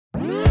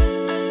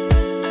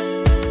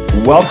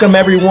Welcome,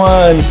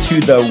 everyone, to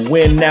the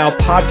Win Now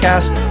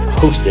podcast,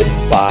 hosted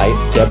by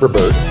Deborah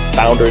Bird,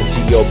 founder and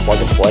CEO of Plug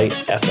and Play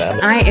SM.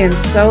 I am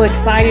so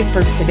excited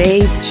for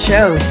today's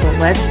show, so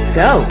let's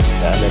go.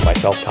 And then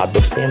myself, Todd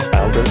Bookspan,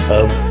 founder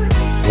of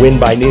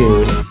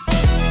WinByNoon.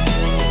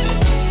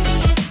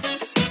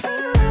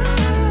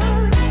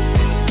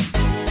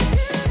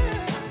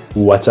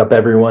 What's up,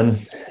 everyone?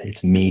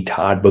 It's me,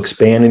 Todd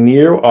Bookspan, and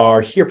you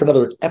are here for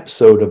another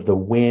episode of the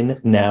Win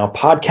Now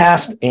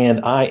podcast, and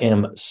I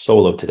am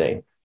solo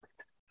today.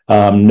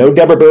 No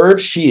Deborah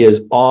Bird. She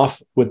is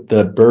off with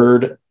the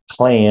Bird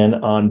clan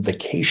on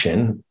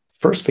vacation.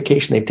 First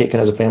vacation they've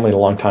taken as a family in a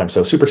long time,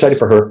 so super excited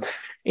for her.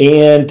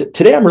 And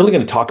today I'm really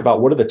going to talk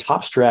about what are the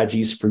top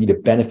strategies for you to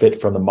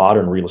benefit from the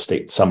Modern Real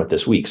Estate Summit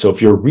this week. So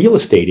if you're a real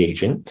estate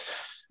agent,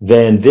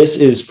 then this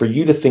is for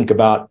you to think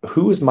about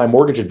who is my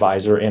mortgage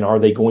advisor and are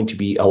they going to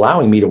be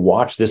allowing me to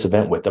watch this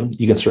event with them?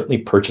 You can certainly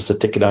purchase a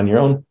ticket on your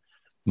own,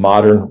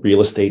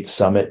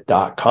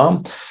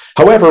 modernrealestatesummit.com.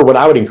 However, what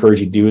I would encourage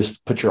you to do is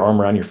put your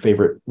arm around your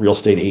favorite real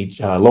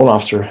estate loan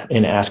officer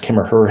and ask him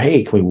or her,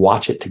 hey, can we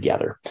watch it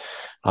together?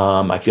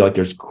 I feel like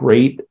there's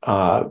great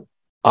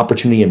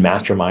opportunity in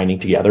masterminding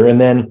together.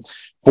 And then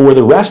for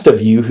the rest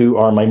of you who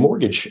are my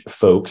mortgage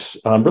folks,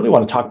 I really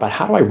want to talk about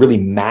how do I really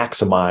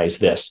maximize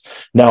this?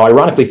 Now,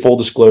 ironically, full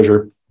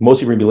disclosure,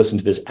 most of you are going to be listening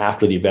to this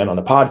after the event on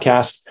the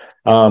podcast,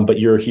 but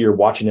you're here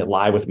watching it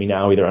live with me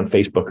now, either on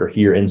Facebook or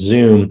here in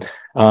Zoom.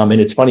 And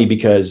it's funny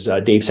because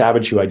Dave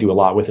Savage, who I do a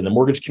lot with in the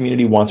mortgage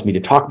community, wants me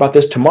to talk about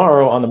this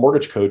tomorrow on the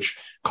Mortgage Coach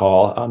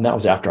call. That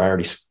was after I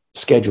already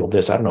scheduled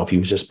this. I don't know if he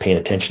was just paying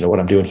attention to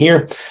what I'm doing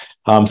here,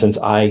 since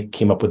I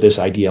came up with this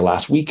idea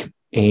last week.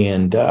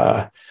 And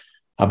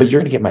but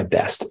you're going to get my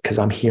best because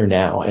I'm here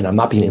now and I'm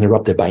not being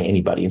interrupted by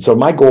anybody. And so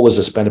my goal is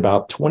to spend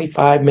about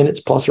 25 minutes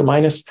plus or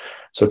minus.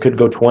 So it could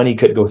go 20,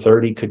 could go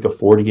 30, could go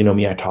 40. You know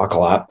me, I talk a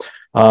lot.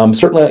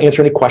 Certainly I'll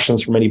answer any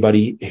questions from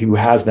anybody who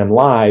has them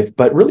live,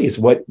 but really is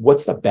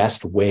what's the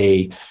best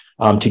way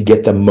to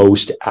get the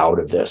most out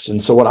of this?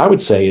 And so what I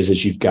would say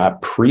is you've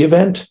got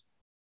pre-event,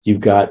 you've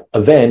got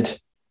event,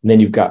 and then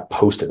you've got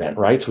post-event,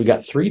 right? So we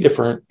got three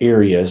different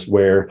areas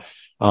where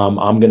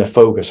I'm going to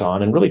focus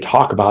on and really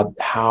talk about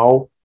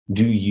how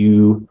do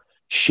you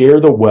share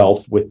the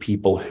wealth with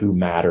people who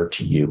matter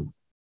to you.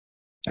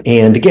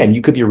 And again,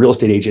 you could be a real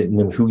estate agent and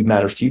then who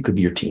matters to you could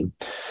be your team,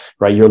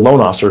 right? You're a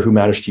loan officer, who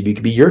matters to you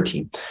could be your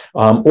team.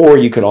 Or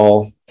you could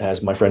all,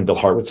 as my friend Bill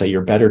Hart would say,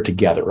 you're better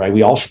together, right?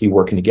 We all should be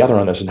working together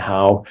on this and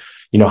how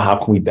can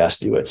we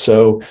best do it?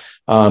 So,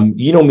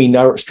 me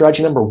now,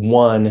 strategy number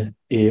one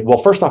is, well,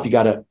 first off, you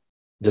got to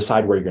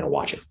decide where you're going to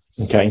watch it.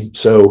 Okay.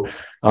 So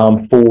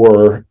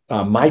for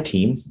my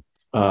team,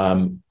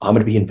 I'm going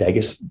to be in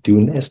Vegas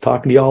doing this,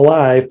 talking to y'all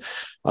live.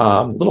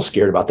 A little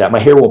scared about that. My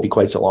hair won't be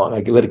quite so long.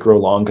 I let it grow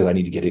long because I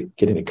need to get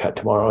it cut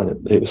tomorrow.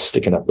 And it was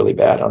sticking up really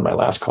bad on my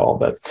last call.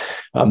 But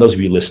those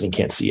of you listening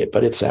can't see it,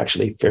 but it's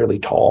actually fairly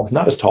tall.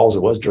 Not as tall as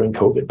it was during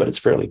COVID, but it's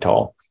fairly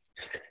tall.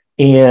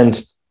 And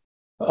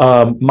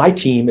my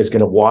team is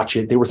going to watch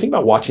it. They were thinking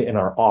about watching it in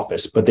our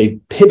office, but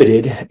they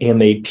pivoted and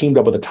they teamed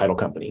up with a title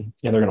company.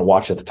 And they're going to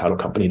watch it at the title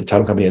company. The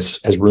title company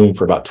has room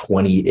for about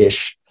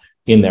 20-ish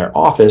in their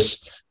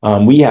office. We're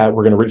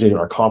going to originally do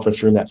our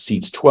conference room that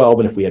seats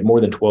 12. And if we had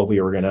more than 12, we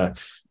were going to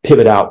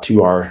pivot out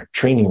to our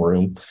training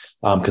room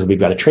because we've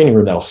got a training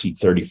room that'll seat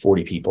 30,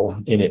 40 people,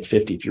 in it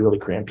 50 if you really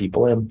cram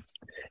people in.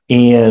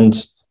 And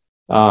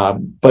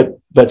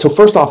but so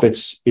first off,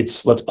 it's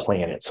let's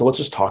plan it. So let's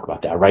just talk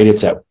about that, right?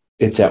 It's at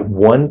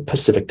 1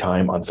 Pacific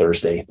time on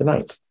Thursday, the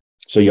 9th.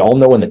 So you all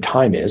know when the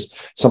time is.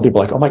 Some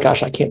people are like, oh my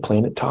gosh, I can't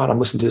plan it, Todd. I'm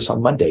listening to this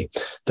on Monday,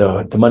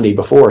 the Monday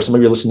before. Some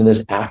of you are listening to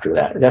this after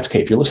that. That's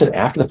okay. If you're listening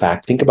after the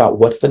fact, think about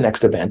what's the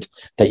next event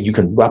that you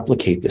can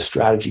replicate this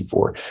strategy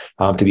for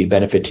to be a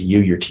benefit to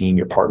you, your team,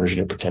 your partners, and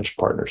your potential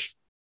partners.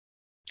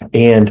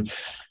 And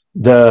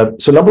so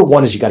number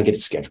one is you got to get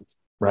it scheduled,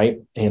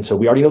 right? And so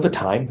we already know the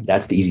time.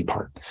 That's the easy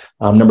part.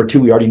 Number two,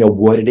 we already know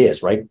what it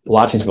is, right? A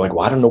lot of times we're like,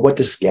 well, I don't know what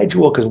to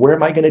schedule because where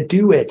am I going to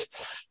do it?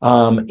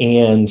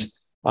 And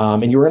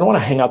you're going to want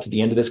to hang out to the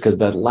end of this because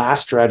the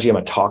last strategy I'm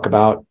going to talk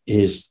about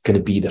is going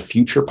to be the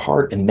future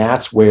part. And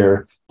that's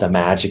where the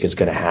magic is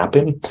going to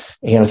happen.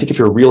 And I think if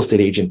you're a real estate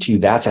agent too,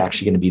 that's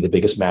actually going to be the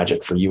biggest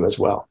magic for you as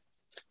well.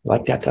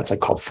 Like that, that's like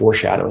called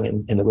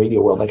foreshadowing in the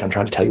radio world. Like I'm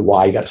trying to tell you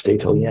why you got to stay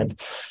till the end.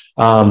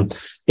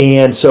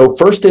 And so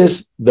first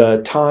is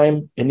the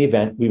time and the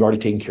event. We've already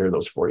taken care of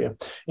those for you.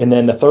 And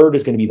then the third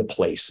is going to be the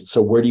place.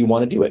 So where do you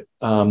want to do it?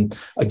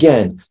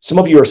 Again, some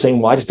of you are saying,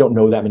 well, I just don't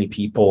know that many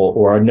people,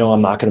 or no,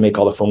 I'm not going to make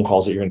all the phone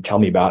calls that you're going to tell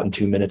me about in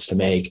 2 minutes to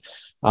make.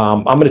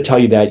 I'm going to tell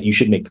you that you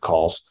should make the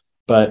calls,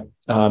 but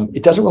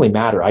it doesn't really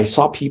matter. I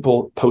saw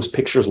people post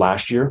pictures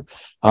last year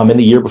and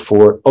the year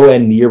before. Oh,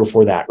 and the year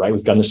before that, right?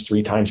 We've done this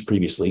 3 times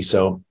previously.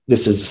 So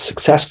this is a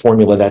success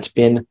formula that's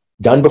been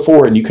done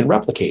before and you can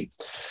replicate.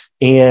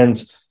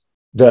 And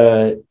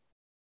the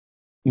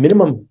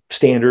minimum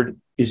standard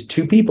is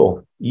 2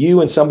 people,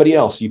 you and somebody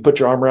else. You put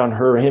your arm around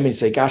her or him and you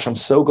say, gosh, I'm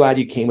so glad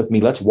you came with me.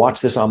 Let's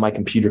watch this on my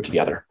computer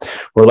together.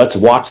 Or let's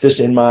watch this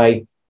in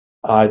my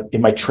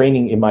in my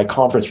training, in my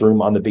conference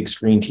room on the big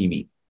screen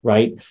TV,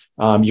 right?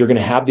 You're going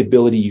to have the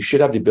ability, you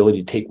should have the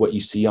ability to take what you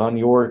see on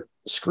your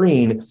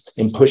screen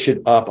and push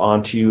it up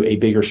onto a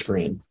bigger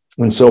screen.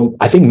 And so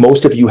I think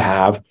most of you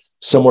have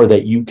somewhere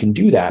that you can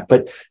do that,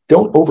 but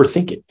don't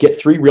overthink it. Get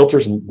 3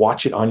 realtors and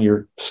watch it on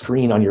your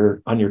screen, on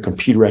your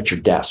computer at your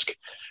desk,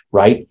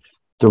 right?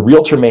 The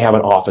realtor may have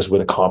an office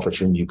with a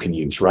conference room you can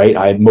use,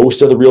 right?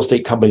 Most of the real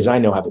estate companies I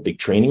know have a big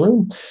training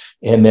room,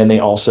 and then they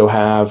also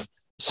have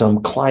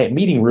some client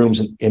meeting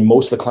rooms, and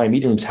most of the client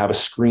meeting rooms have a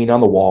screen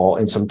on the wall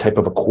and some type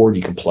of a cord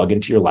you can plug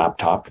into your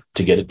laptop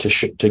to get it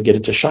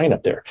to shine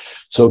up there.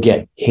 So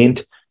again,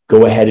 hint: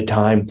 go ahead of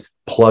time,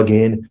 plug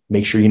in,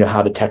 make sure you know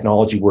how the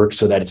technology works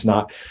so that it's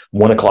not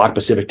 1 o'clock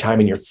Pacific time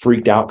and you're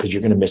freaked out because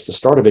you're going to miss the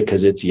start of it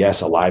because it's,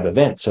 yes, a live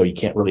event. So you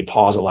can't really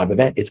pause a live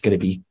event. It's going to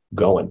be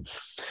going.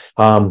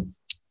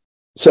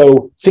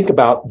 So think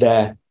about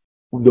the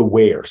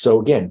where. So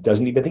again,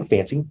 doesn't even think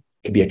fancy.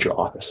 Could be at your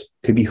office.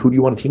 Could be, who do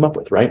you want to team up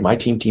with, right? My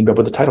team teamed up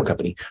with the title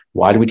company.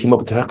 Why do we team up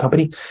with the title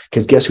company?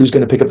 Because guess who's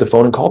going to pick up the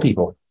phone and call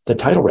people? The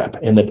title rep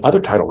and the other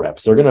title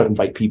reps. They're going to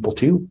invite people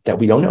too that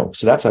we don't know.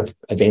 So that's an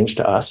advantage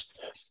to us.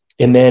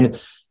 And then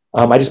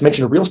I just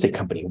mentioned a real estate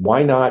company.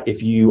 Why not,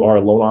 if you are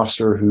a loan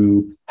officer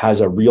who has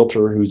a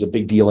realtor who's a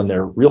big deal in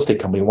their real estate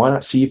company, why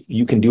not see if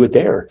you can do it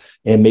there?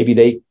 And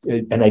maybe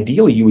and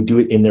ideally you would do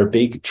it in their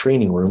big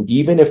training room,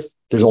 even if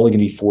there's only going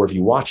to be 4 of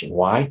you watching.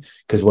 Why?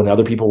 Because when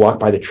other people walk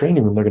by the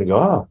training room, they're going to go,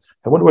 oh,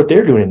 I wonder what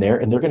they're doing in there.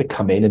 And they're going to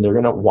come in and they're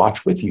going to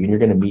watch with you, and you're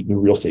going to meet new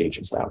real estate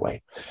agents that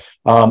way.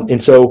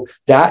 And so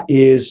that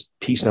is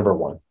piece number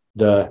 1,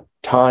 the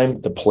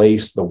time, the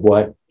place, the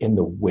what, and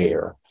the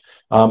where.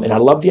 And I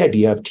love the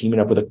idea of teaming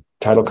up with a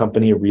title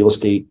company, a real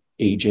estate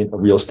agent, a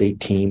real estate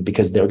team,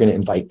 because they're going to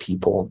invite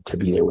people to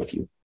be there with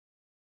you.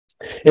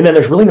 And then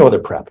there's really no other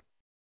prep.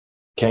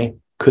 Okay.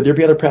 Could there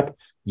be other prep?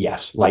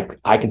 Yes. Like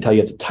I can tell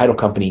you at the title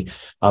company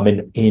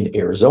in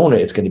Arizona,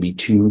 it's going to be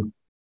 2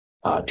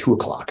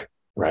 o'clock.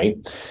 Right.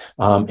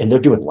 And they're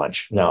doing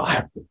lunch.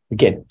 Now,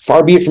 again,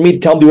 far be it for me to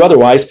tell them to do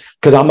otherwise,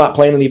 because I'm not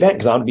planning the event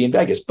because I'm going to be in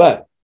Vegas,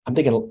 but I'm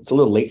thinking it's a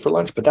little late for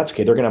lunch, but that's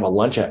okay. They're going to have a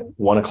lunch at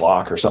 1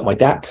 o'clock or something like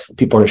that.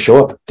 People are going to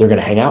show up. They're going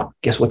to hang out.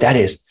 Guess what that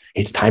is?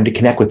 It's time to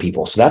connect with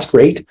people. So that's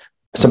great.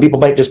 Some people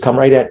might just come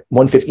right at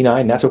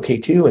 1:59. That's okay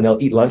too. And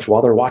they'll eat lunch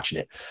while they're watching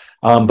it.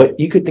 But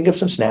you could think of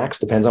some snacks,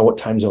 depends on what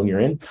time zone you're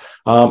in.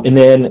 And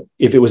then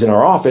if it was in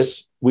our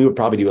office, we would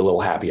probably do a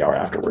little happy hour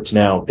afterwards.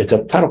 Now it's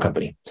a title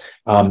company.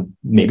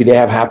 Maybe they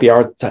have happy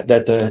hour at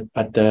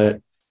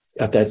the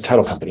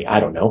title company. I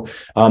don't know.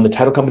 The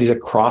title company's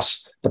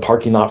across the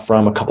parking lot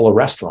from a couple of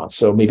restaurants.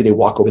 So maybe they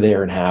walk over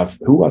there and have,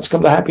 who wants to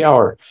come to happy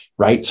hour?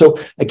 Right. So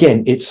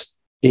again, it's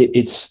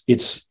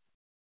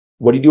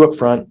what do you do up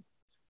front?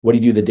 What do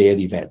you do the day of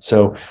the event?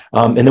 So,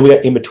 and then we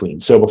got in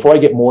between. So before I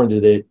get more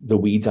into the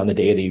weeds on the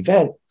day of the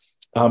event,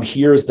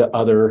 here's the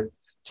other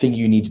thing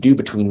you need to do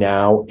between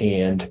now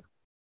and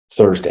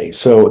Thursday.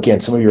 So again,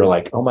 some of you are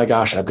like, oh my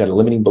gosh, I've got a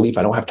limiting belief.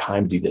 I don't have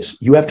time to do this.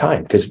 You have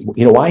time, because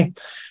you know why?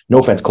 No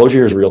offense, close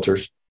your ears,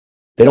 realtors.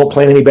 They don't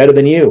plan any better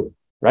than you,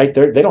 right?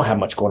 They don't have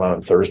much going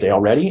on Thursday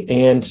already.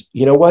 And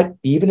you know what?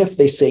 Even if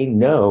they say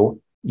no,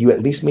 you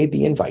at least made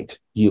the invite.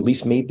 You at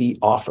least made the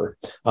offer.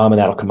 And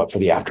that'll come up for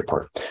the after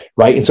part,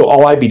 right? And so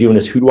all I'd be doing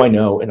is, who do I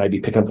know? And I'd be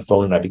picking up the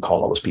phone and I'd be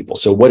calling all those people.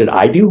 So what did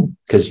I do?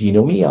 Because you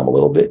know me, I'm a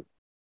little bit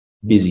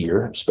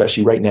busier,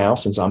 especially right now,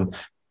 since I'm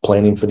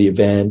planning for the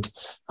event.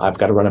 I've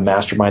got to run a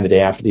mastermind the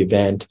day after the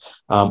event.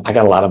 I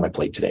got a lot on my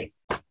plate today.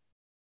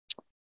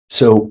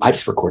 So I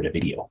just recorded a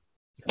video.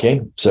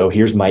 Okay. So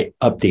here's my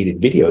updated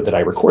video that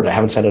I recorded. I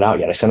haven't sent it out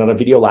yet. I sent out a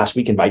video last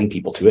week inviting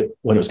people to it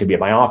when it was going to be at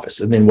my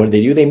office. And then what did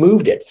they do? They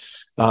moved it.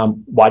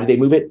 Why did they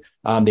move it?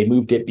 They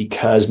moved it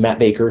because Matt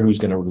Baker, who's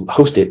going to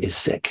host it, is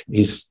sick.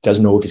 He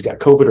doesn't know if he's got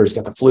COVID or he's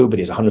got the flu, but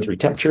he has 103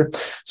 temperature.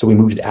 So we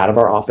moved it out of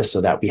our office so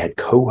that we had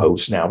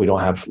co-hosts now. We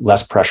don't have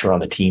less pressure on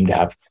the team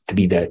to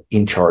be the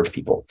in charge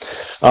people.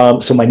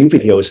 So my new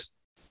videos,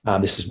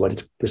 this is what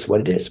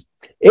it is.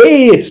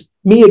 Hey, it's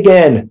me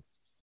again.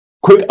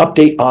 Quick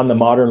update on the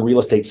Modern Real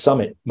Estate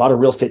Summit. Modern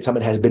Real Estate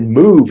Summit has been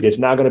moved. It's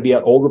now going to be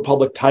at Old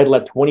Republic Title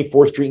at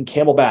 24th Street in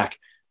Camelback.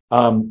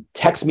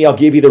 Text me. I'll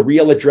give you the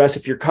real address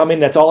if you're coming.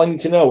 That's all I need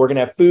to know. We're going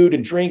to have food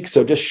and drink.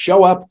 So just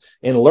show up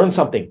and learn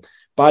something.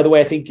 By the way,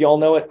 I think you all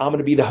know it. I'm going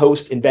to be the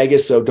host in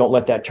Vegas, so don't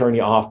let that turn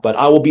you off. But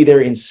I will be there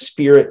in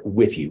spirit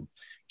with you.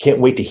 Can't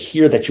wait to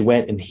hear that you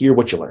went and hear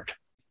what you learned.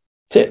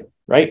 That's it,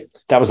 right?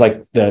 That was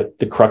like the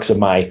crux of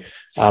my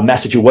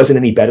message. It wasn't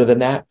any better than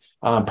that.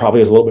 Probably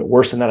was a little bit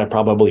worse than that. I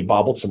probably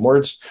bobbled some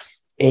words.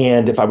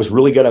 And if I was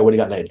really good, I would have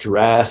gotten an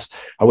address.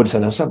 I would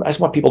have said, I just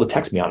want people to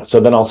text me on it.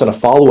 So then I'll send a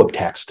follow-up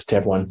text to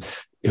everyone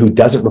who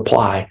doesn't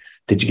reply.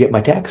 Did you get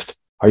my text?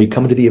 Are you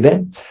coming to the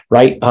event?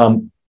 Right?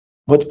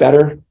 What's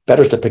better?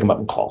 Better is to pick them up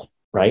and call,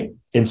 right?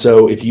 And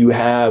so if you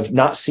have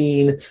not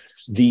seen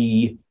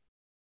the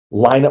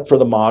lineup for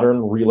the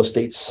Modern Real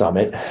Estate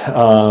Summit,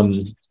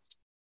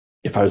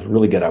 if I was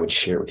really good, I would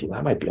share with you.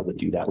 I might be able to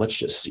do that. Let's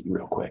just see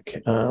real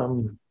quick.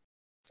 I'm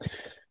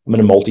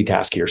going to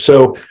multitask here.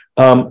 So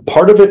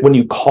part of it when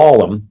you call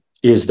them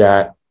is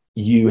that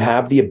you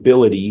have the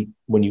ability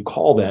when you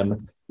call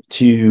them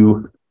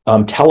to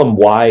tell them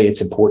why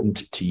it's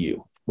important to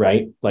you,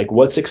 right? Like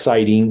what's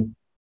exciting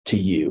to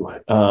you.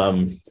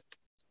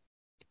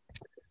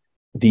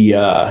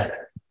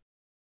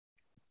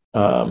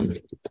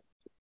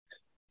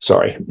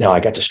 Sorry, now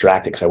I got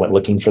distracted because I went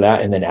looking for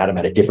that, and then Adam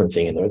had a different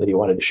thing in there that he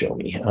wanted to show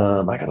me.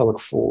 I got to look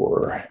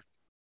for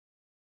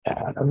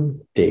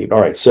Adam, Dave. All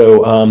right,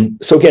 so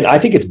again, I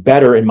think it's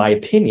better, in my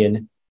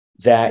opinion,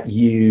 that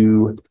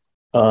you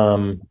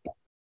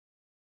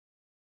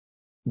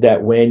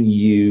that when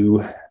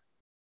you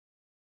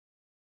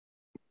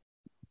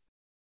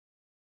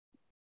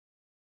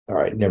all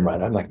right, never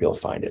mind. I'm not gonna be able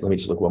to find it. Let me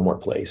just look one more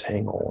place.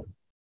 Hang on.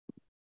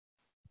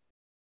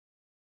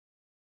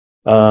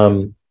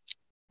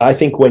 I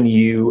think when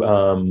you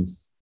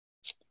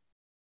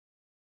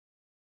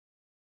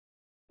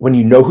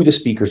know who the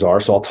speakers are,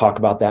 so I'll talk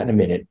about that in a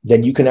minute,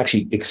 then you can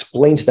actually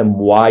explain to them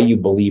why you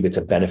believe it's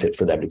a benefit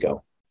for them to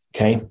go.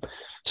 Okay.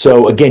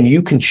 So again,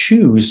 you can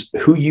choose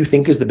who you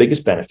think is the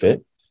biggest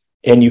benefit,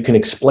 and you can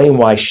explain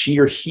why she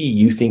or he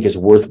you think is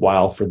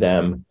worthwhile for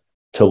them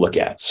to look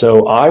at.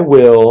 So I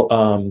will,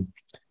 I'm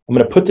going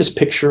to put this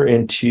picture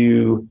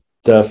into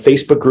the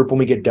Facebook group when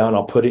we get done.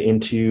 I'll put it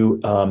into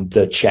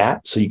the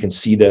chat so you can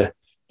see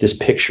this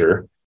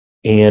picture.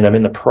 And I'm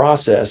in the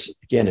process.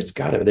 Again, it's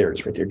got it there.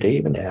 It's right there,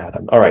 Dave and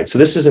Adam. All right. So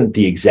this isn't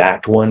the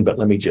exact one, but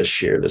let me just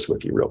share this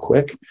with you real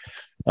quick.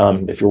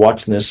 If you're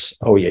watching this,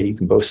 oh yeah, you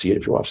can both see it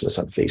if you're watching this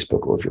on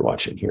Facebook or if you're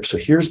watching here. So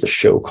here's the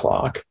show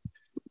clock.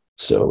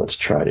 So let's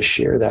try to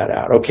share that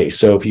out. Okay.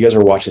 So if you guys are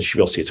watching this,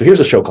 you'll see it. So here's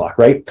the show clock,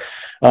 right?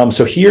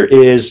 So here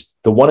is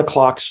the 1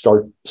 o'clock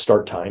start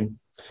time.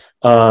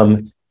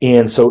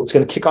 And so it's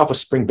going to kick off with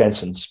Spring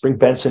Benson. Spring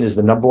Benson is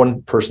the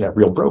 #1 person at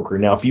Real Broker.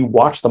 Now, if you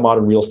watch the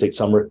Modern Real Estate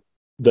Summit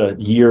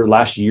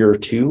last year or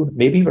two,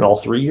 maybe even all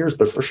 3 years,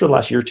 but for sure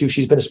last year or two,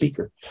 she's been a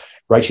speaker,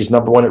 right? She's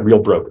 #1 at Real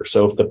Broker.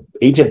 So if the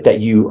agent that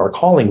you are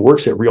calling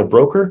works at Real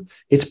Broker,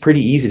 it's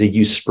pretty easy to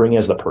use Spring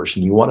as the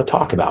person you want to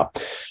talk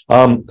about.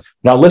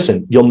 Now,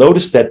 listen, you'll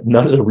notice that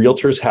none of the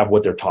realtors have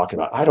what they're talking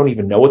about. I don't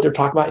even know what they're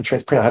talking about. And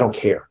transparently, I don't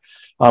care.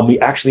 We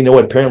actually know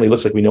what apparently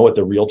looks like we know what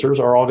the realtors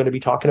are all going to be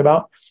talking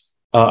about.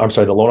 I'm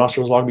sorry, the loan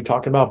officers are going to be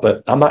talking about,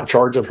 but I'm not in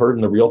charge of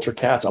herding the realtor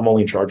cats. I'm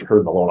only in charge of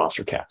herding the loan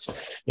officer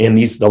cats. And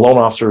the loan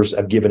officers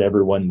have given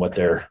everyone what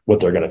they're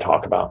going to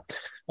talk about.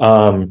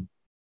 So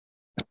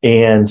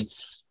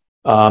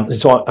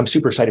I'm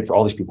super excited for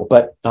all these people.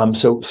 But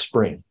so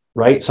Spring,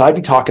 right? So I'd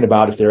be talking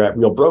about if they're at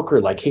Real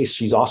Broker, like, hey,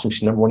 she's awesome.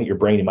 She's #1 at your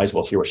brain. You might as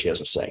well hear what she has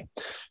to say.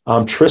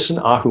 Tristan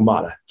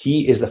Ahumada,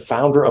 he is the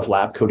founder of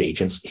Lab Coat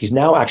Agents. He's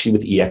now actually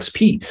with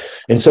EXP.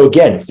 And so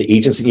again, if the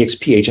agent's an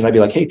EXP agent, I'd be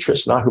like, hey,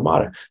 Tristan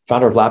Ahumada,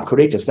 founder of Lab Coat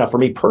Agents. Now, for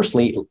me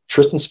personally,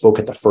 Tristan spoke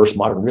at the first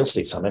Modern Real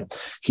Estate Summit.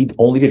 He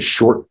only did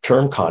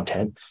short-term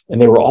content,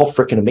 and they were all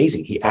freaking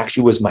amazing. He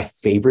actually was my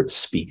favorite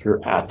speaker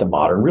at the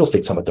Modern Real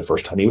Estate Summit the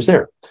first time he was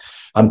there.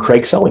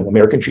 Craig Selling,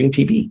 American Dream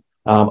TV.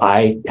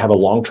 I have a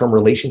long-term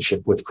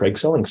relationship with Craig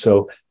Selling.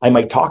 So I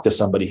might talk to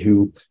somebody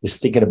who is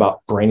thinking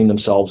about branding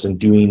themselves and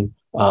doing,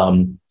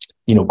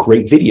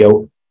 great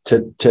video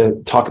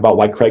to talk about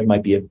why Craig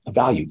might be a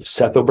value.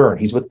 Seth O'Byrne,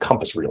 he's with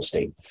Compass Real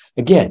Estate.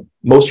 Again,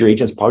 most of your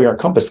agents probably aren't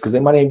Compass because they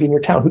might not even be in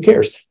your town. Who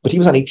cares? But he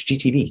was on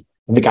HGTV,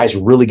 and the guy's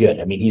really good.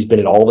 I mean, he's been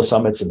at all the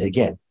summits, and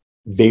again,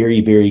 very,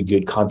 very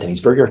good content.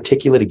 He's very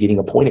articulate at getting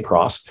a point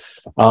across.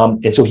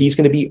 And so he's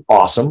going to be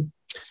awesome.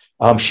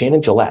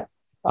 Shannon Gillette.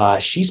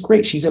 She's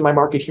great. She's in my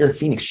market here in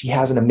Phoenix. She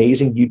has an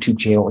amazing YouTube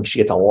channel and she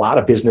gets a lot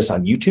of business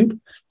on YouTube.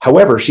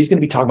 However, she's going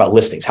to be talking about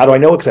listings. How do I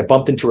know it? Because I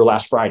bumped into her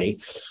last Friday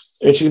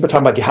and she's been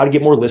talking about how to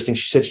get more listings.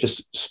 She said she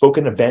just spoke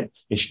at an event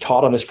and she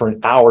taught on this for an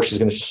hour. She's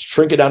going to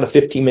shrink it down to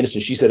 15 minutes.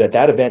 And she said at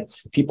that event,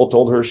 people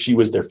told her she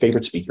was their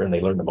favorite speaker and they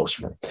learned the most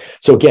from her.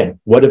 So again,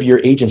 what if your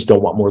agents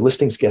don't want more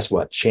listings? Guess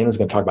what? Shannon's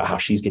going to talk about how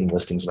she's getting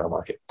listings in our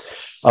market.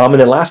 And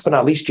then last but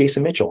not least,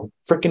 Jason Mitchell,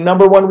 freaking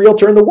 #1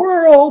 realtor in the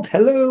world.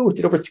 Hello.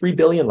 Did over 3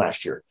 billion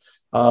last year.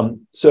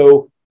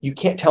 So you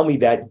can't tell me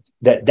that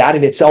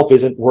in itself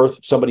isn't worth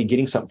somebody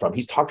getting something from.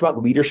 He's talked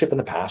about leadership in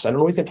the past. I don't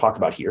know what he's going to talk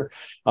about here,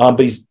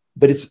 but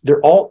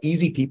they're all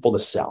easy people to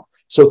sell.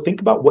 So think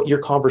about what your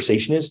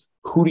conversation is.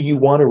 Who do you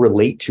want to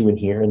relate to in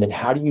here? And then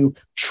how do you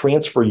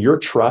transfer your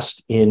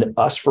trust in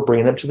us for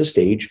bringing them to the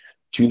stage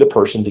to the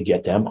person to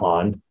get them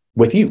on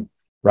with you,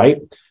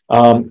 right?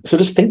 So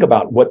just think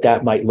about what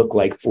that might look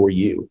like for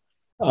you.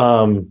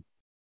 That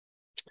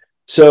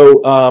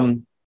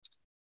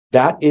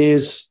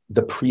is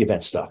the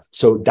pre-event stuff.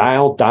 So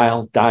dial.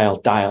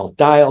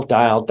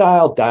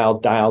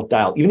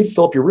 Even if you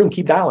fill up your room,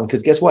 keep dialing,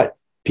 because guess what?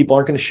 People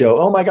aren't going to show,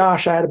 oh my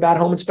gosh, I had a bad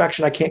home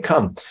inspection, I can't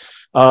come.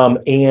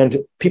 And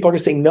people are going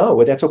to say no,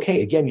 but that's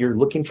okay. Again, you're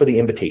looking for the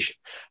invitation.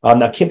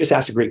 Now, Kim just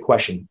asked a great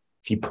question.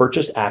 If you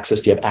purchase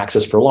access, do you have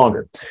access for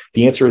longer?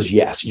 The answer is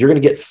yes. You're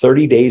going to get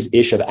 30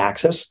 days-ish of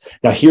access.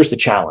 Now, here's the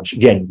challenge.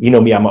 Again, you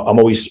know me, I'm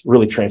always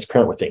really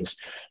transparent with things.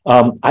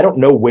 I don't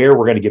know where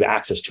we're going to give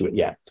access to it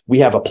yet. We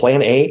have a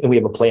plan A and we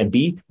have a plan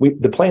B.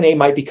 The plan A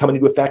might be coming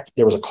into effect.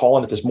 There was a call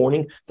on it this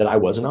morning that I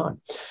wasn't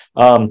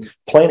on.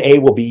 Plan A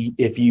will be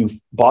if you've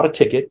bought a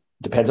ticket,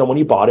 depends on when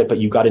you bought it, but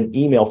you got an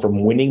email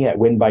from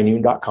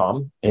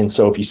winning@winbynoon.com. And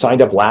so if you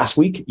signed up last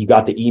week, you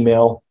got the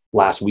email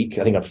last week,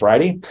 I think on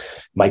Friday,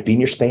 might be in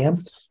your spam.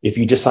 If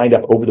you just signed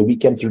up over the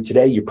weekend through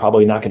today, you're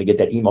probably not going to get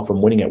that email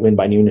from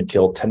winning@winbynoon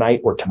until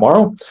tonight or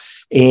tomorrow.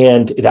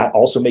 And that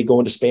also may go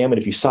into spam. And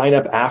if you sign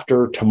up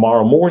after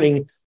tomorrow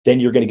morning, then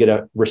you're going to get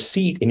a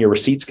receipt, and your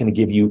receipt's going to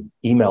give you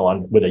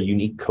email with a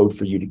unique code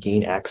for you to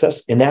gain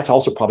access. And that's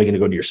also probably going to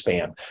go to your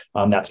spam.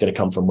 That's going to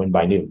come from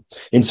WinByNoon.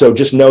 And so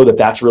just know that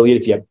that's really it.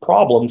 If you have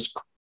problems,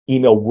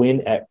 email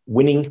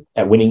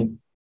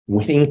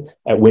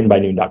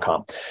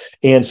winning@winbynoon.com.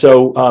 And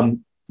so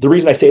the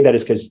reason I say that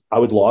is because I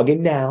would log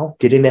in now,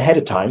 get in ahead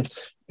of time.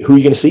 Who are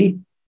you going to see?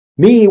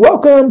 Me,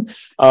 welcome.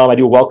 I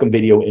do a welcome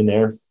video in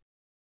there.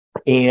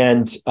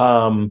 And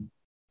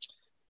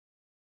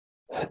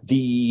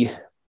the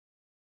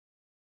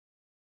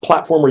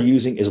platform we're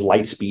using is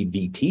Lightspeed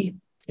VT.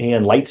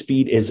 And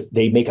Lightspeed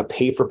they make a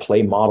pay for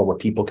play model where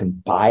people can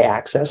buy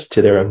access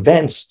to their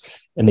events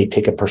and they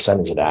take a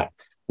percentage of that.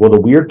 Well, the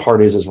weird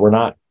part is we're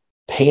not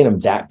paying them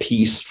that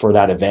piece for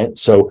that event.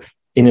 So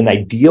in an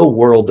ideal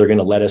world, they're going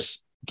to let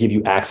us give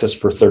you access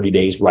for 30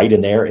 days right in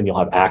there, and you'll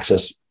have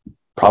access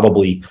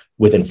probably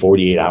within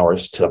 48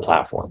 hours to the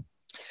platform.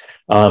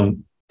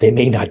 They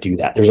may not do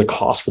that. There's a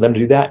cost for them to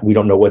do that. We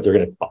don't know what they're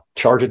going to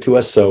charge it to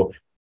us. So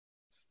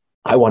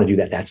I want to do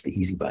that. That's the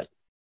easy button.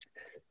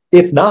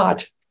 If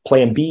not,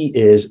 plan B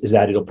is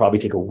that it'll probably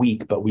take a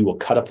week, but we will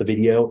cut up the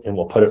video and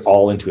we'll put it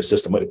all into a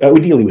system.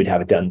 Ideally, we'd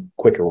have it done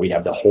quicker. We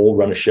have the whole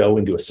run of show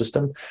into a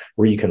system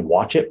where you can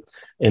watch it.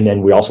 And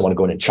then we also want to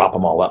go in and chop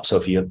them all up. So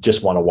if you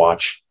just want to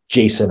watch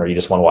Jason or you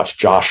just want to watch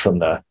Josh from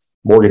the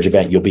mortgage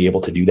event, you'll be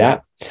able to do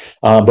that.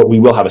 But we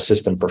will have a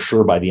system for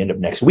sure by the end of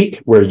next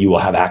week where you will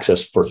have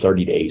access for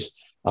 30 days.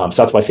 So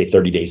that's why I say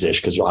 30 days-ish,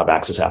 because you'll have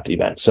access after the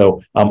event.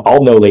 So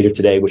I'll know later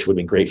today, which would have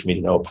been great for me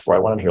to know before I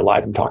went on here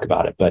live and talk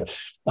about it. But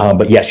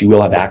yes, you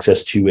will have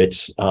access to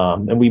it.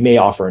 And we may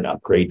offer an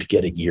upgrade to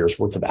get a year's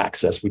worth of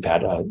access. We've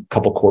had a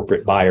couple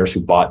corporate buyers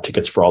who bought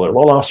tickets for all their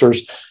loan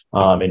officers.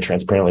 And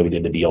transparently, we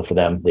did the deal for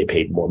them. They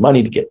paid more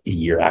money to get a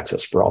year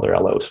access for all their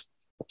LOs.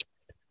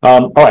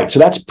 All right, so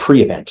that's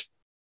pre-event.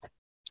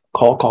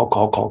 Call,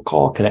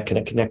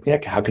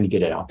 connect. How can you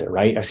get it out there,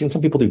 right? I've seen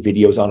some people do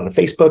videos on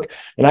Facebook,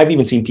 and I've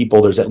even seen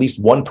people, there's at least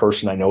one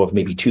person I know of,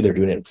 maybe two, they're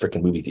doing it in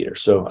freaking movie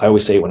theaters. So I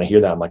always say when I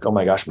hear that, I'm like, oh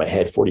my gosh, my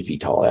head 40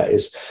 feet tall, that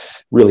is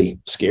really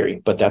scary,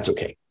 but that's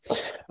okay.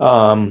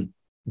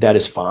 That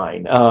is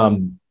fine.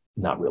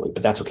 Not really,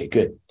 but that's okay,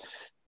 good.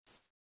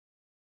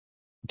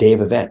 Day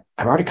of event.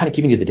 I've already kind of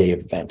given you the day of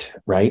event,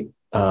 right?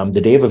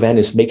 The day of event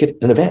is make it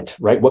an event,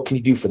 right? What can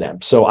you do for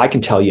them? So I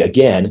can tell you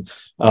again,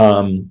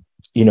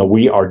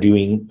 we are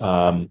doing,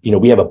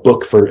 we have a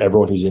book for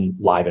everyone who's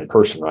live in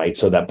person, right?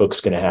 So that book's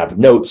going to have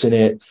notes in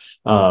it.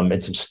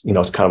 And some,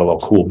 it's kind of a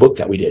little cool book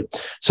that we did.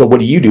 So what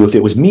do you do? If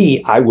it was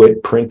me, I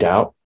would print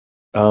out,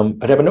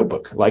 I'd have a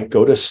notebook, like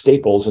go to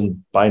Staples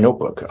and buy a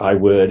notebook. I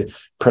would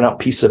print out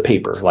pieces of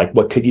paper. Like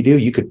what could you do?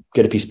 You could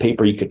get a piece of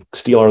paper. You could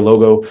steal our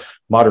logo,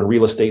 Modern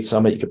Real Estate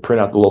Summit. You could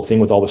print out the little thing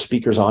with all the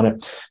speakers on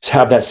it. Just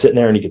have that sitting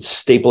there, and you could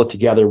staple it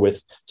together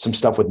with some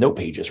stuff with note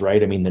pages,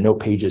 right? I mean, the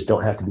note pages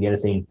don't have to be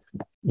anything,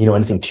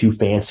 anything too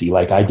fancy.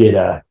 Like I did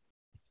I'm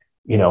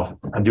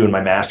doing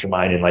my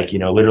mastermind, and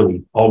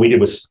literally all we did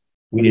was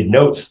we did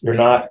notes. They're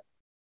not,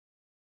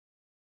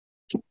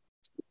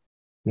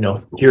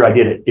 here I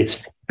did it.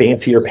 It's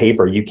fancier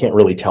paper. You can't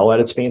really tell that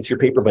it's fancier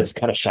paper, but it's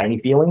kind of shiny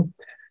feeling.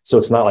 So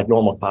it's not like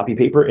normal copy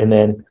paper. And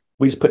then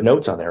we just put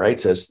notes on there, right? It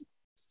says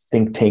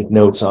Think Tank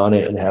Notes on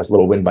it, and it has a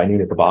little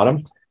WinByNoon at the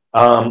bottom.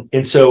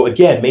 And so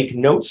again, make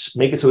notes,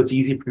 make it so it's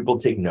easy for people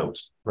to take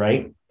notes,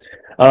 right?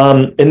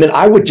 And then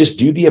I would just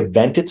do the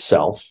event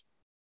itself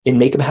and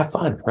make them have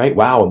fun, right?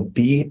 Wow. And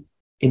be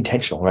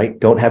intentional, right?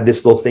 Don't have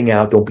this little thing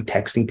out. Don't be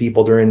texting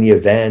people during the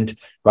event,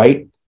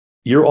 right?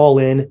 You're all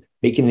in,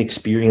 making an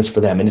experience for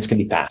them. And it's going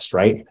to be fast,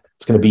 right?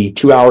 It's going to be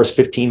 2 hours,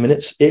 15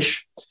 minutes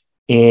ish.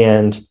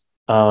 And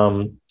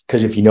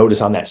because if you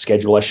notice on that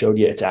schedule I showed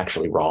you, it's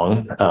actually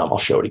wrong. I'll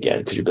show it again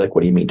because you'll be like,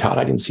 what do you mean, Todd?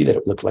 I didn't see that.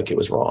 It looked like it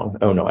was wrong.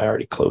 Oh no, I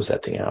already closed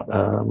that thing out.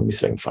 Let me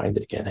see if I can find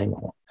it again. Hang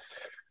on.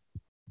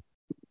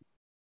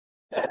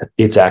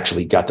 It's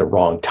actually got the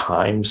wrong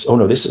times. Oh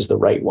no, this is the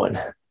right one.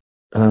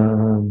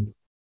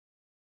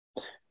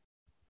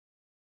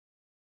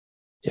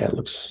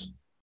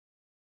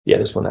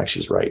 This one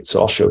actually is right.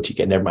 So I'll show it to you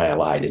again. Never mind, I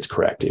lied. It's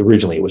correct.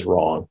 Originally, it was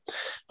wrong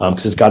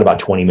because it's got about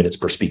 20 minutes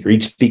per speaker.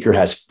 Each speaker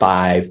has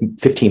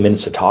 15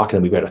 minutes to talk, and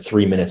then we've got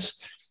 3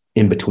 minutes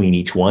in between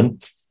each one.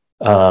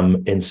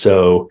 And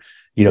so,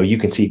 you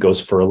can see it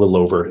goes for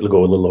it'll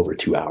go a little over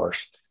 2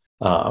 hours.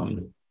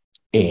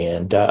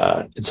 And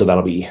so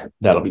that'll be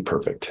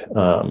perfect.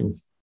 Now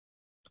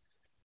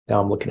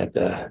I'm looking at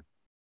the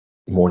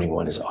morning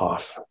one is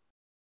off.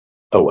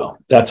 Oh, well,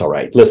 that's all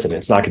right. Listen,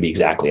 it's not going to be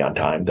exactly on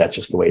time. That's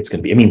just the way it's going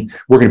to be. I mean,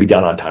 we're going to be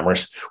done on time. We're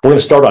going to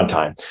start on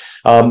time.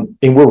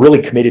 And we're really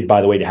committed,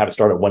 by the way, to have it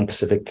start at 1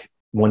 Pacific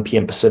 1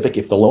 p.m. Pacific.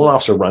 If the loan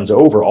officer runs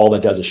over, all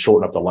that does is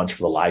shorten up the lunch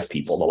for the live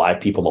people.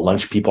 The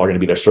lunch people are going to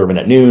be there serving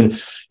at noon.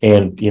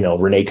 And,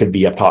 Renee could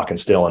be up talking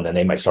still, and then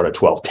they might start at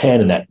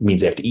 12:10. And that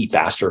means they have to eat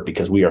faster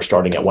because we are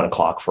starting at 1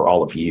 o'clock for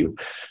all of you.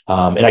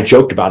 And I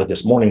joked about it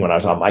this morning when I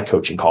was on my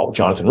coaching call with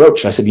Jonathan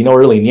Roach. And I said,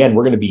 really in the end,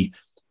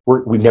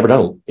 we've never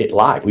done it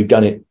live.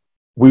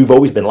 We've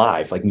always been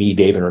live, like me,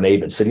 Dave, and Renee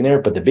have been sitting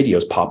there, but the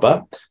videos pop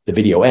up, the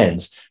video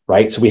ends,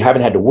 right? So we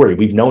haven't had to worry.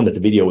 We've known that the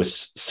video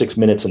was 6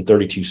 minutes and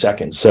 32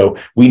 seconds. So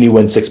we knew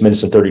when 6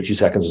 minutes and 32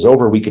 seconds was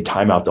over, we could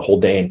time out the whole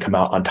day and come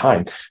out on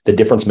time. The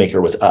difference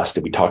maker was us.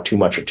 Did we talk too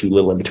much or too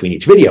little in between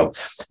each video?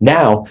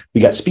 Now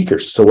we got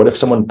speakers. So what if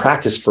someone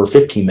practiced for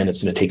 15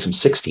 minutes and it takes them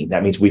 16?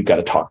 That means we've got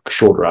to talk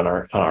shorter on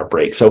our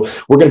break. So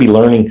we're going to be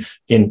learning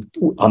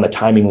on the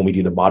timing when we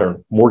do the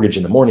Modern Mortgage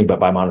in the morning, but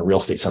by Modern Real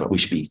Estate Summit, we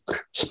should be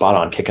spot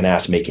on, kicking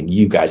ass, making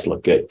you guys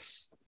look good.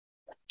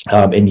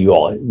 And you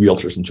all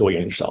realtors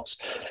enjoying yourselves.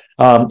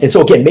 And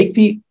so again, make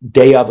the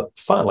day of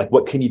fun. Like,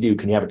 what can you do?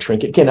 Can you have a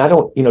trinket? Again,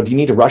 do you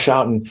need to rush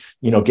out and,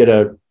 get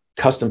a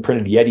custom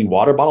printed Yeti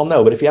water bottle?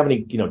 No, but if you have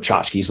any,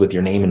 tchotchkes with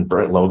your name and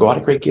logo on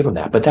it, great, give them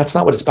that. But that's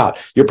not what it's about.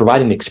 You're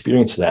providing an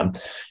experience to them.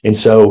 And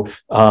so,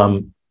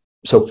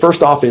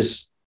 first off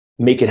is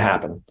make it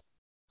happen.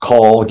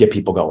 Call, get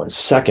people going.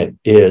 Second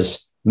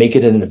is make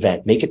it an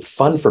event, make it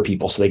fun for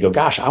people. So they go,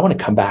 gosh, I want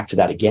to come back to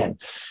that again.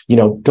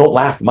 Don't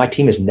laugh. My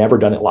team has never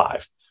done it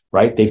live,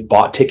 right? They've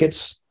bought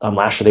tickets.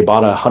 Last year they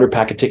bought 100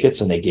 pack of tickets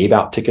and they gave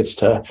out tickets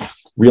to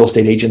real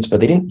estate agents,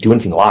 but they didn't do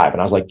anything live. And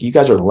I was like, you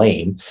guys are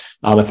lame.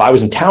 If I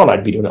was in town,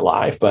 I'd be doing it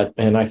live,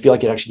 and I feel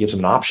like it actually gives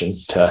them an option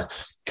to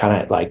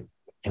kind of like,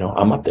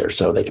 I'm up there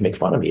so they can make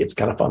fun of me. It's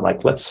kind of fun.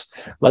 Like, let's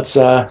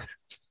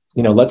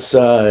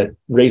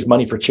raise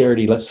money for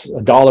charity. Let's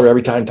 $1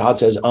 every time Todd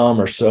says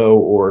or so,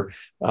 or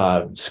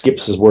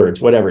skips his words,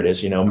 whatever it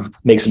is,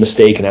 makes a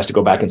mistake and has to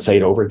go back and say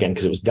it over again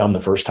because it was dumb the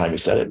first time he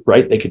said it,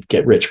 right? They could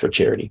get rich for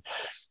charity.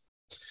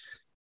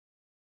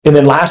 And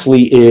then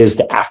lastly is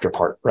the after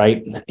part,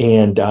 right?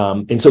 And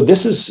so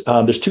this is,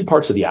 there's 2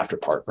 parts of the after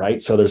part,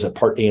 right? So there's a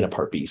part A and a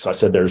part B. So I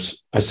said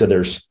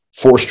there's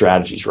 4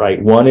 strategies,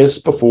 right? One is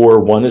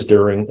before, one is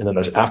during, and then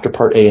there's after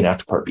part A and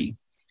after part B.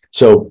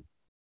 So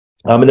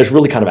and there's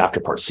really kind of after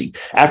part C.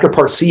 After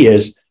part C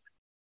is,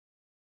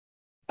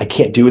 I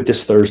can't do it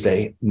this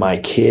Thursday. My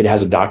kid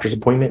has a doctor's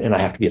appointment and I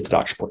have to be at the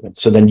doctor's appointment.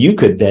 So then you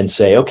could then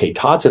say, okay,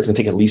 Todd said it's going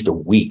to take at least a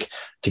week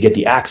to get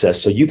the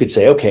access. So you could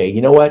say, okay,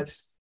 you know what?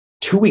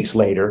 2 weeks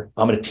later,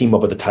 I'm going to team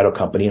up with the title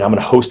company and I'm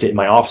going to host it in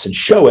my office and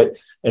show it.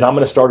 And I'm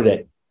going to start it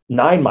at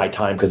 9 my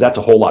time because that's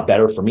a whole lot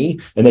better for me.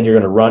 And then you're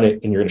going to run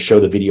it and you're going to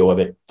show the video of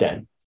it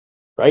then,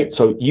 right?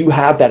 So you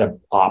have that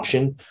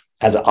option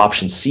as an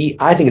option C.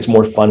 I think it's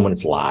more fun when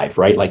it's live,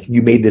 right? Like,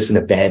 you made this an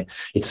event.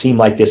 It seemed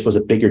like this was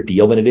a bigger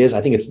deal than it is.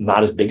 I think it's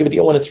not as big of a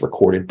deal when it's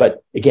recorded,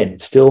 but again,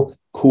 it's still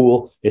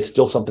cool. It's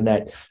still something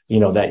that,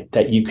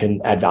 that you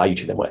can add value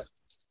to them with.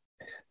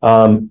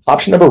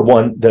 Option number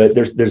 1,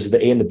 there's the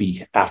A and the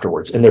B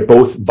afterwards, and they're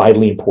both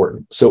vitally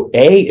important. So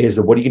A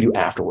is what are you going to do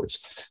afterwards?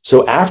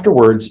 So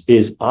afterwards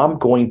is I'm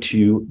going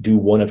to do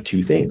one of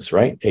 2 things,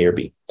 right? A or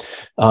B.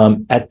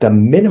 At the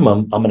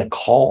minimum, I'm going to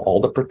call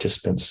all the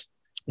participants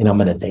and I'm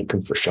going to thank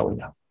them for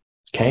showing up.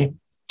 Okay.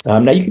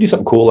 Now you can do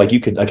something cool. Like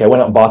I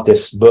went out and bought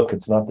this book.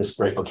 It's not this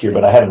great book here,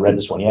 but I haven't read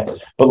this one yet.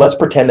 But let's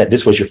pretend that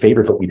this was your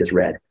favorite book we just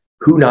read.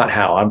 Who, Not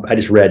How. I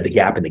just read The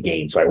Gap in the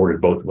Game. So I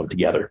ordered both of them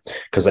together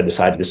because I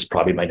decided this is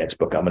probably my next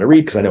book I'm going to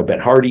read because I know Ben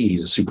Hardy.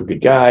 He's a super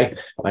good guy.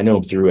 I know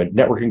him through a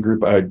networking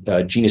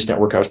group, Genius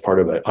Network. I was part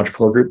of an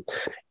entrepreneur group.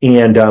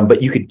 And,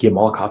 but you could give them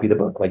all a copy of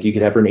the book. Like, you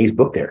could have Renee's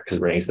book there because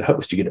Renee's the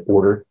host. You could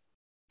order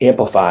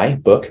Amplify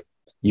book.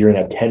 You're going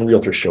to have 10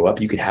 realtors show up.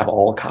 You could have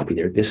all a copy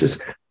there. This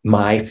is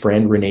my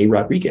friend, Renee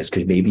Rodriguez,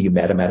 because maybe you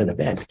met him at an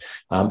event.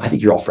 I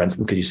think you're all friends with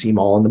them because you see them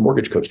all in the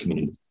mortgage coach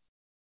community.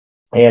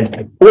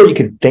 Or you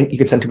could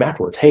send to him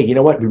afterwards. Hey, you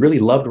know what? We really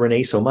loved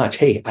Renee so much.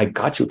 Hey, I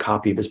got you a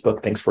copy of his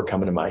book. Thanks for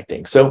coming to my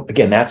thing. So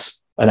again, that's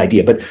an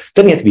idea, but it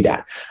doesn't have to be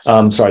that.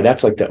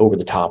 That's like the over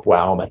the top.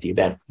 Wow, I'm at the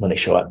event when they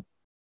show up.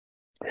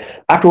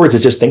 Afterwards,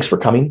 it's just thanks for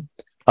coming.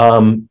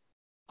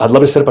 I'd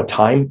love to set up a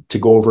time to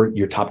go over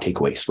your top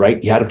takeaways,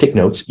 right? You had to take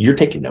notes. You're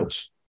taking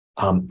notes.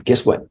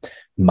 Guess what?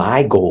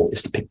 My goal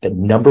is to pick the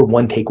number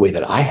 1 takeaway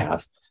that I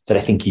have that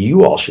I think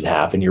you all should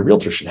have and your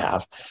realtor should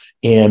have.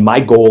 And my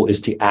goal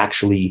is to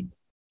actually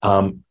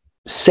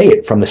say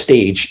it from the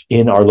stage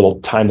in our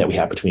little time that we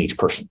have between each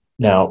person.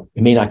 Now,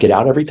 it may not get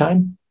out every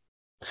time.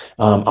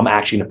 I'm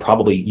actually going to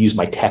probably use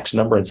my text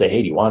number and say,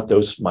 hey, do you want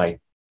my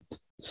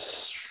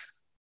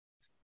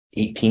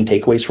 18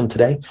 takeaways from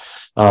today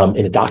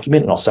in a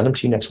document, and I'll send them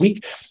to you next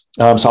week.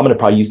 So I'm going to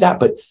probably use that,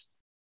 but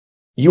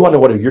you want to know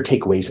what are your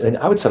takeaways. And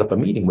I would set up a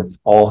meeting with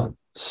all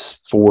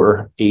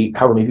 4, 8,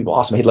 however many people.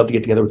 Awesome. Hey, I'd love to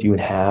get together with you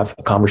and have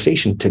a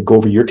conversation to go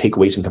over your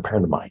takeaways and compare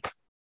them to mine.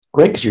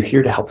 Great. Because you're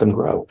here to help them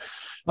grow.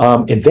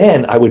 And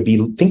then I would be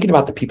thinking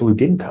about the people who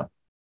didn't come.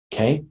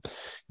 Okay.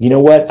 You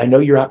know what? I know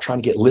you're out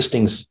trying to get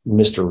listings,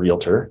 Mr.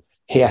 Realtor.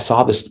 hey, I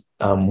saw this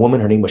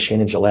woman, her name was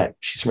Shannon Gillette.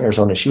 She's from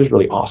Arizona. She was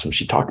really awesome.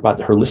 She talked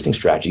about her listing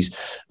strategies.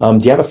 Do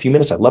you have a few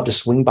minutes? I'd love to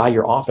swing by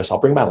your office.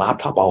 I'll bring my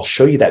laptop. I'll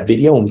show you that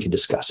video and we can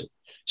discuss it.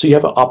 So you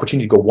have an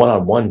opportunity to go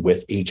one-on-one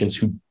with agents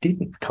who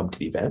didn't come to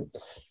the event.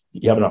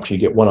 You have an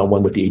opportunity to get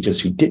one-on-one with the agents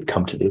who did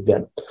come to the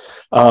event.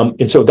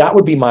 And so that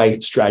would be my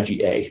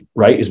strategy A,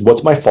 right? Is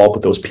what's my fault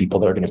with those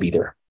people that are going to be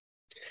there?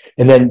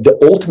 And then the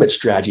ultimate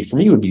strategy for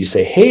me would be to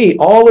say, hey,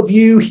 all of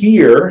you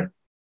here,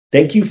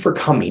 thank you for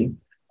coming.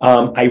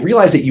 I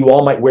realize that you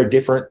all might wear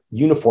different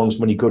uniforms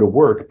when you go to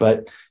work,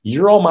 but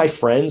you're all my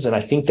friends. And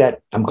I think that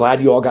I'm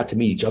glad you all got to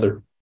meet each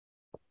other.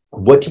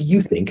 What do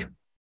you think?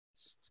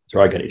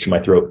 Sorry, I got itch in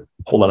my throat.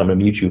 Hold on, I'm going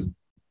to mute you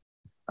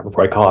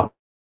before I cough.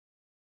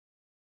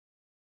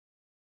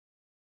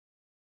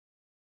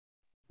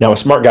 Now, a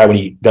smart guy, when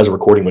he does a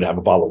recording, would have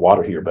a bottle of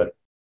water here, but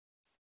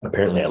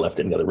apparently I left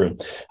it in the other room.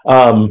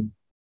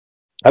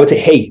 I would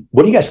say, hey,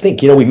 what do you guys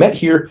think? We met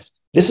here.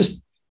 This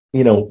is,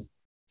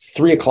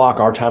 3 o'clock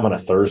our time on a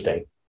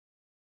Thursday.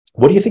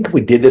 What do you think if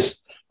we did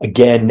this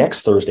again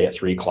next Thursday at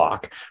 3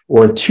 o'clock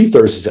or in 2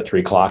 Thursdays at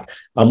 3 o'clock?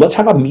 Let's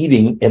have a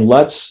meeting and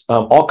let's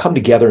all come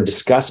together and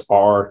discuss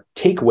our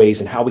takeaways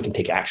and how we can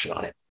take action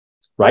on it.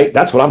 Right?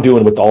 That's what I'm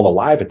doing with all the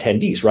live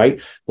attendees,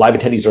 right? Live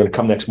attendees are going to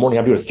come next morning.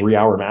 I'm doing a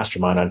 3-hour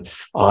mastermind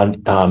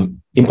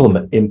on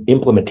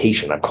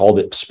implementation. I've called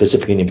it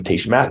specifically an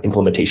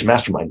implementation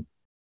mastermind.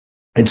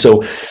 And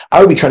so I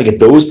would be trying to get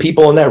those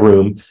people in that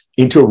room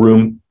into a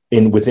room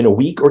within a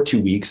week or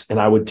 2 weeks. And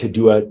I would to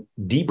do a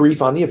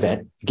debrief on the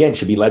event. Again,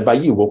 should be led by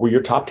you. What were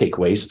your top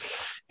takeaways?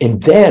 And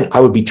then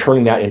I would be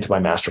turning that into my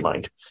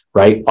mastermind,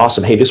 right?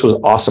 Awesome. Hey, this was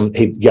awesome.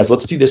 Hey, guys,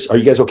 let's do this. Are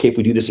you guys okay if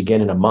we do this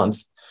again in a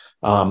month?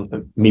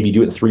 Maybe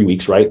do it in 3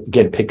 weeks, right?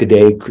 Again, pick a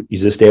day.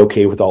 Is this day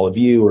okay with all of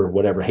you or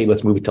whatever? Hey,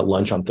 let's move it to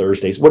lunch on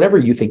Thursdays, whatever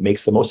you think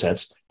makes the most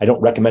sense. I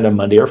don't recommend a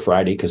Monday or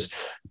Friday because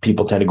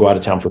people tend to go out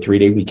of town for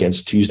 3-day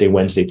weekends. Tuesday,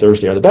 Wednesday,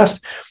 Thursday are the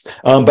best.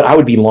 But I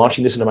would be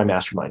launching this into my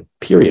mastermind,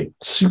 period.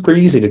 Super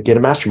easy to get a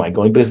mastermind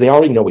going because they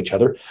already know each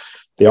other.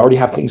 They already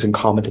have things in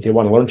common that they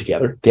want to learn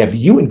together. They have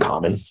you in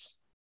common.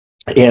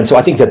 And so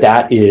I think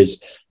that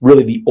is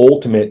really the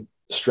ultimate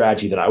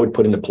strategy that I would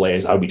put into play.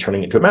 Is I would be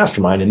turning it into a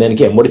mastermind. And then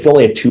again, what if you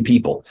only had 2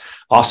 people?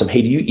 Awesome.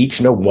 Hey, do you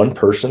each know one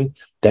person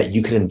that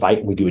you can invite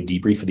and we do a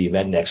debrief of the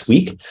event next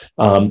week?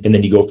 And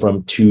then you go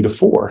from 2 to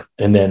 4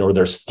 and then, or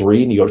there's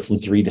 3 and you go from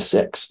 3 to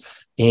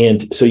 6.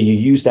 And so you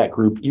use that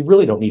group. You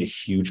really don't need a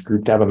huge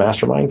group to have a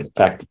mastermind. In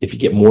fact, if you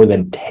get more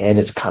than 10,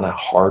 it's kind of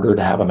harder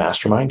to have a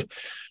mastermind.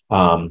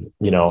 I'm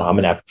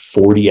going to have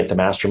 40 at the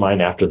mastermind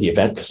after the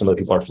event because some of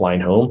the people are flying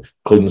home,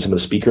 including some of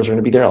the speakers are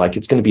going to be there. Like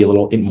it's going to be a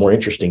little more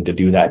interesting to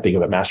do that big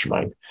of a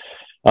mastermind.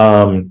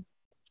 Okay.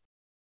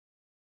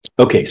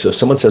 So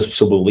someone says,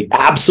 so will we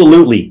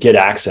absolutely get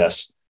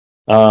access?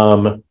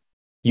 You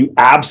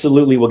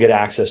absolutely will get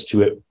access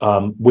to it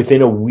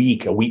within a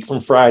week from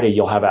Friday,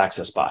 you'll have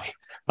access by.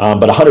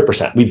 But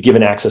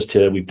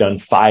 100%, we've done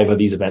 5 of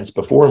these events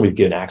before, and we've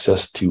given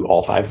access to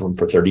all 5 of them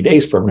for 30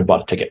 days for everyone who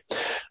bought a ticket.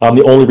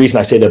 The only reason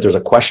I say that there's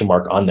a question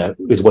mark on that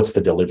is what's the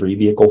delivery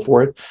vehicle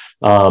for it?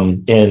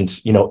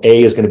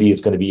 A is going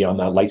to be on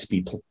the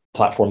Lightspeed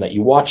platform that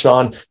you watched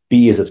on.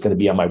 B is it's going to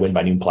be on my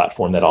WinByNoon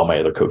platform that all my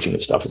other coaching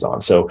and stuff is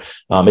on. So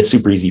it's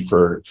super easy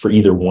for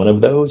either one of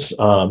those.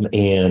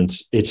 And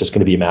it's just going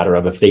to be a matter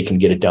of if they can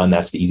get it done,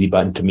 that's the easy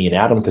button to me and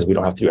Adam because we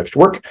don't have to do extra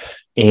work.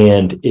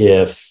 And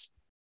if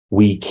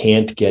we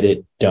can't get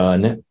it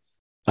done,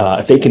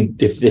 if they can't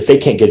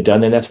get it done,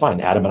 then that's fine.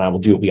 Adam and I will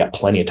do it. We got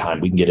plenty of time.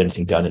 We can get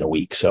anything done in a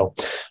week. So,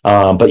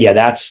 but yeah,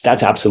 that's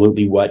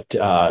absolutely what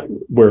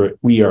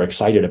we are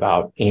excited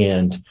about.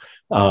 And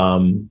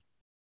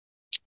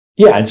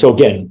yeah, and so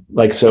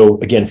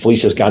again,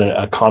 Felicia's got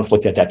a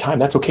conflict at that time.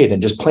 That's okay.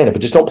 Then just plan it,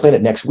 but just don't plan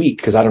it next week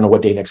because I don't know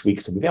what day next week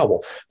is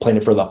available. Plan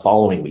it for the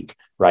following week,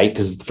 right?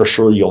 Because for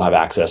sure you'll have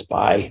access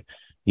by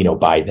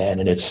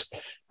then. And it's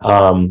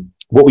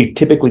what we've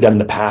typically done in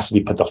the past,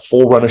 we put the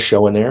full run of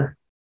show in there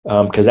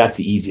because that's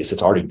the easiest.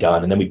 It's already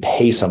done. And then we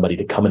pay somebody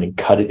to come in and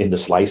cut it into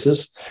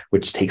slices,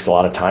 which takes a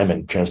lot of time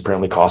and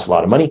transparently costs a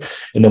lot of money.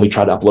 And then we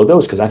try to upload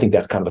those because I think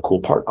that's kind of the cool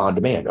part on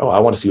demand. Oh,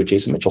 I want to see what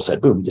Jason Mitchell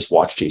said. Boom, just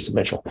watch Jason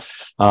Mitchell.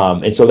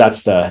 And so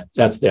that's the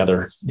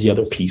other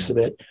piece of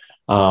it.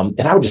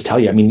 And I would just tell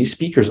you, these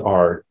speakers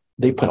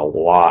they put a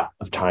lot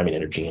of time and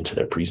energy into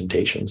their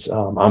presentations.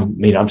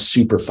 I'm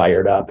super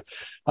fired up,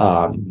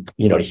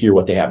 to hear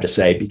what they have to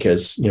say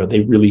because, they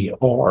really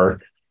are.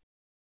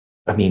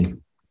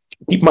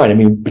 Keep in mind,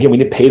 again,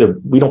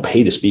 we don't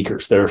pay the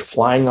speakers. They're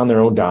flying on their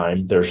own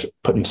dime. They're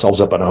putting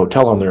themselves up on a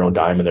hotel on their own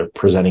dime, and they're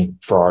presenting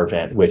for our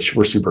event, which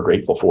we're super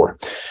grateful for.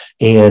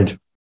 And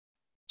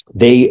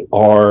they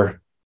are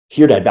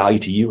here to add value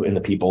to you and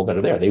the people that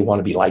are there. They want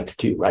to be liked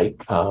too, right?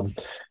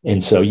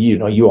 And so,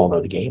 you all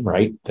know the game,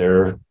 right?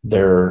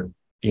 Tristan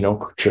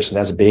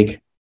has a big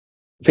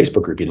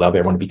Facebook group you'd love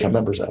everyone to become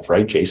members of,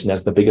 right? Jason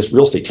has the biggest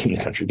real estate team in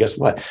the country. Guess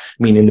what?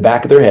 I mean, in the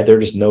back of their head, they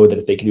just know that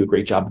if they can do a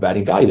great job of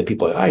adding value, that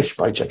people are like, I should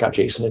probably check out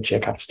Jason and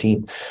check out his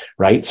team,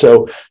 right?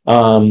 So,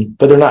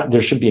 but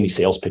there shouldn't be any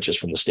sales pitches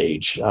from the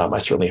stage. I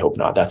certainly hope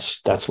not.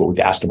 That's what we've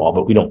asked them all,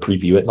 but we don't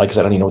preview it. Like I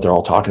said, I don't even know what they're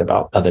all talking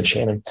about other than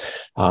Shannon.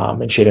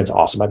 And Shannon's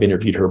awesome. I've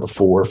interviewed her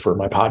before for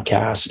my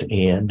podcast,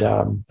 and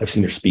I've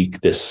seen her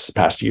speak this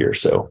past year.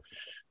 So,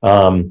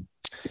 all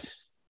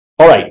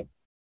right.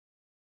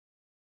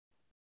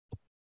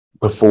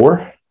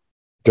 Before,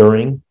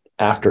 during,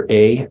 after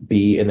A,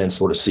 B, and then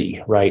sort of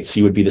C, right?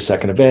 C would be the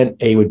second event.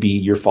 A would be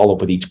your follow-up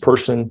with each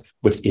person,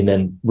 and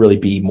then really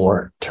B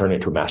more turn it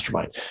into a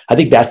mastermind. I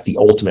think that's the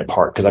ultimate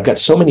part, because I've got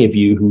so many of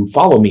you who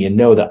follow me and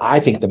know that I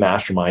think the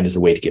mastermind is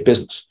the way to get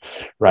business,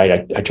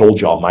 right? I told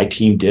y'all my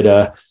team did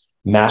a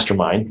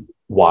mastermind.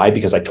 Why?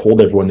 Because I told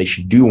everyone they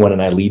should do one,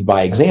 and I lead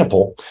by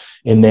example.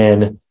 And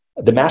then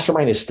the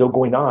mastermind is still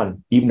going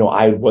on, even though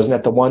I wasn't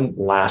at the one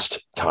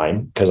last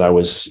time because I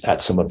was at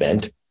some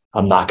event.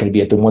 I'm not going to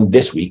be at the one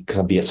this week because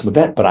I'll be at some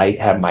event, but I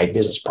have my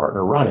business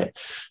partner run it.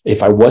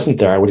 If I wasn't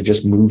there, I would have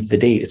just moved the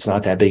date. It's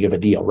not that big of a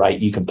deal, right?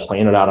 You can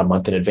plan it out a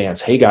month in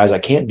advance. Hey guys, I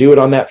can't do it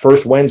on that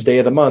first Wednesday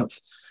of the month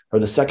or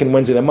the second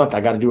Wednesday of the month.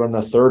 I got to do it on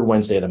the third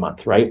Wednesday of the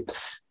month, right?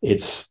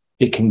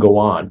 It can go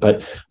on.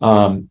 But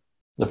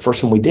the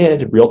first one we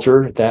did, a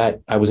realtor that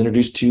I was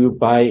introduced to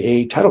by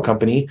a title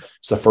company.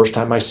 It's the first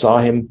time I saw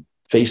him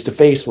face to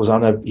face.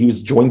 He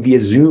was joined via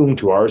Zoom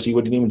to ours. He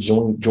wouldn't even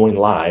join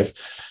live.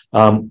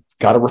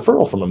 Got a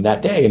referral from him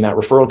that day. And that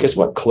referral, guess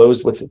what?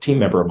 Closed with a team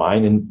member of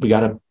mine. And we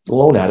got a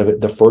loan out of it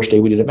the first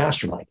day we did a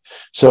mastermind.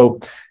 So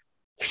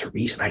there's a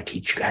reason I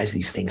teach you guys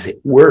these things.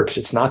 It works.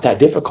 It's not that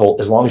difficult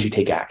as long as you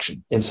take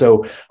action. And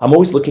so I'm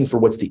always looking for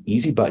what's the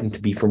easy button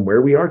to be from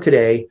where we are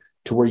today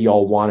to where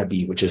y'all want to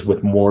be, which is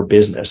with more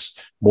business,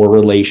 more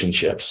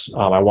relationships.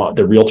 I want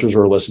the realtors who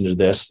are listening to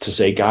this to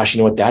say, gosh, you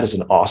know what? That is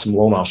an awesome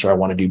loan officer. I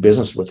want to do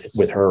business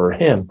with her or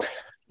him.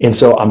 And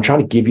so I'm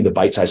trying to give you the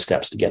bite-sized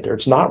steps to get there.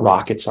 It's not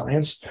rocket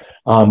science,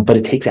 but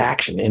it takes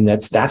action. And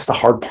that's the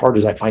hard part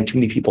is I find too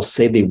many people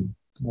say they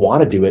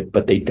want to do it,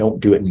 but they don't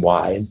do it and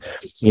why.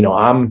 And,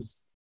 I'm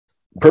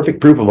perfect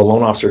proof of a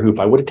loan officer who, if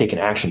I would have taken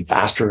action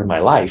faster in my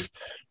life,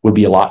 would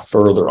be a lot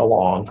further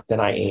along than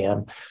I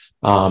am.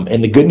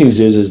 And the good news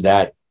is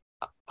that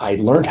I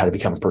learned how to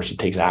become a person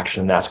who takes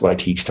action. And that's what I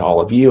teach to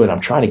all of you. And I'm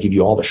trying to give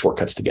you all the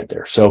shortcuts to get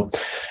there. So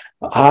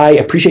I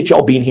appreciate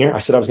y'all being here. I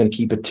said I was going to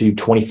keep it to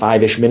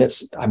 25-ish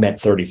minutes. I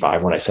meant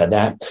 35 when I said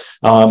that.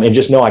 And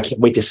just know I can't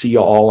wait to see you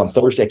all on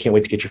Thursday. I can't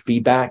wait to get your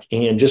feedback.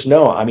 And just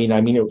know, I mean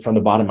it from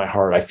the bottom of my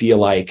heart. I feel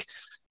like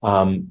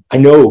I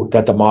know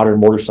that the Modern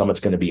Mortgage Summit is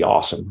going to be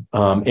awesome.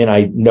 And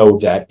I know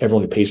that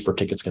everyone who pays for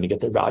tickets is going to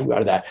get their value out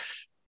of that.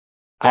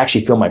 I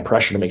actually feel my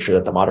pressure to make sure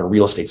that the Modern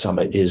Real Estate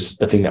Summit is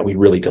the thing that we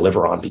really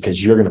deliver on,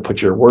 because you're going to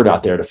put your word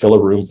out there to fill a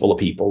room full of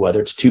people,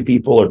 whether it's 2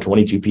 people or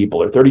 22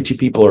 people or 32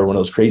 people or one of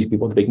those crazy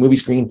people with the big movie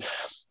screen.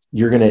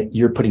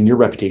 You're putting your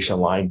reputation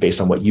online based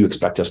on what you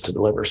expect us to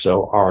deliver.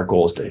 So our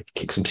goal is to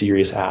kick some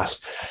serious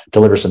ass,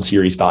 deliver some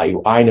serious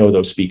value. I know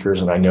those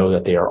speakers and I know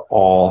that they are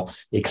all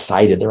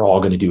excited. They're all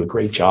going to do a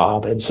great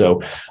job. And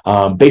so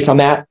based on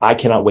that, I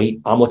cannot wait.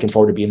 I'm looking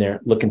forward to being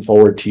there, looking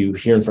forward to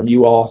hearing from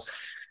you all.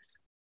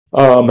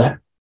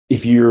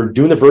 If you're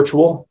doing the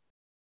virtual,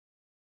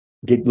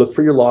 look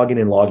for your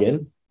login and log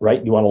in,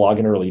 right? You want to log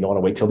in early. You don't want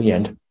to wait till the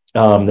end,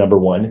 number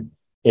one.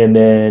 And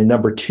then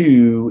number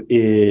 2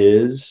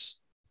 is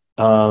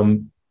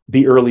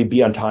be early,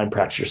 be on time,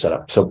 practice your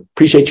setup. So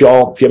appreciate you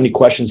all. If you have any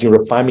questions, you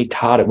can find me,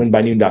 Todd at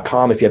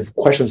WinByNoon.com. If you have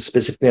questions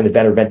specifically on the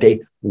event or event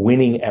day,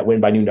 winning at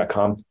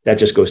WinByNoon.com, that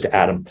just goes to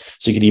Adam.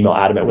 So you can email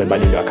Adam at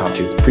WinByNoon.com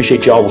too.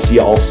 Appreciate you all. We'll see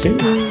you all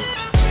soon.